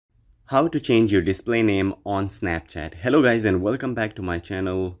How to change your display name on Snapchat. Hello guys and welcome back to my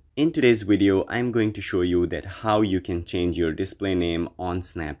channel. In today's video, I'm going to show you that how you can change your display name on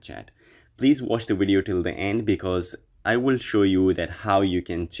Snapchat. Please watch the video till the end because I will show you that how you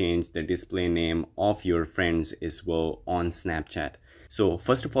can change the display name of your friends as well on Snapchat. So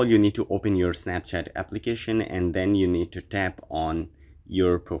first of all, you need to open your Snapchat application and then you need to tap on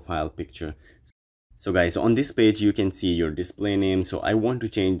your profile picture. So guys, on this page you can see your display name. So I want to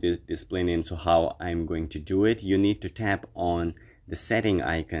change this display name. So how I'm going to do it, you need to tap on the setting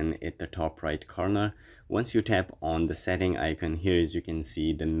icon at the top right corner. Once you tap on the setting icon, here as you can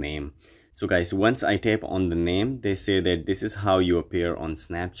see the name. So guys, once I tap on the name, they say that this is how you appear on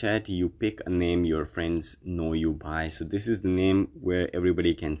Snapchat. You pick a name your friends know you by. So this is the name where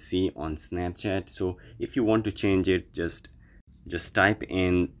everybody can see on Snapchat. So if you want to change it, just type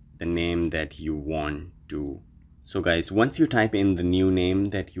in the name that you want to. So guys, once you type in the new name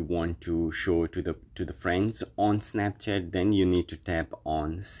that you want to show to the friends on Snapchat, then you need to tap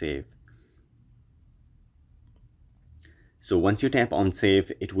on save. So once you tap on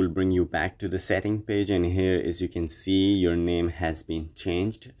save, it will bring you back to the setting page, and here as you can see your name has been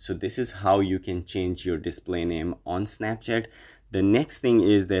changed. So this is how you can change your display name on Snapchat. The next thing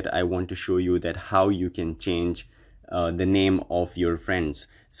is that I want to show you that how you can change the name of your friends.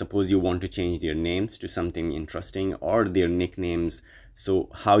 Suppose you want to change their names to something interesting or their nicknames. So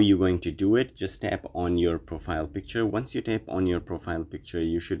how you going to do it? Just tap on your profile picture. Once you tap on your profile picture,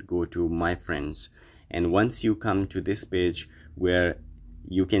 you should go to my friends, and once you come to this page where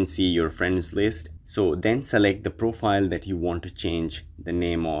you can see your friends list, so then select the profile that you want to change the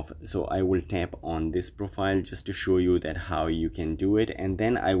name of. So I will tap on this profile just to show you that how you can do it, and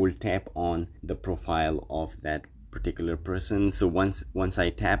then I will tap on the profile of that particular person. So once I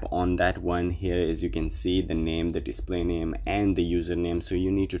tap on that one, here as you can see the name, the display name and the username. So you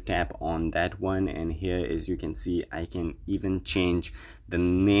need to tap on that one, and here as you can see I can even change the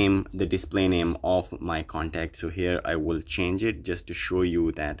name, the display name of my contact. So here I will change it just to show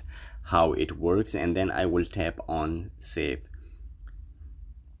you that how it works, and then I will tap on save.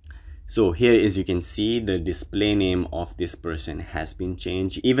 So here as you can see the display name of this person has been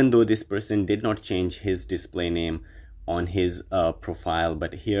changed, even though this person did not change his display name on his profile,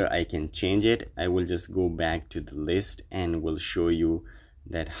 but here I can change it. I will just go back to the list and will show you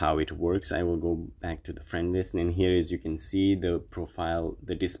that how it works. I will go back to the friend list, and here as you can see the profile,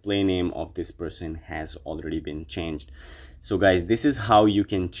 the display name of this person has already been changed. So guys, this is how you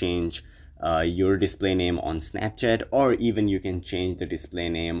can change your display name on Snapchat, or even you can change the display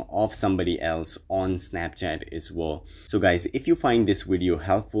name of somebody else on Snapchat as well. So guys, if you find this video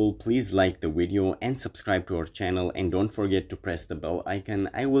helpful, please like the video and subscribe to our channel, and don't forget to press the bell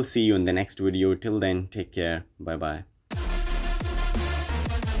icon. I will see you in the next video. Till then, take care. Bye bye.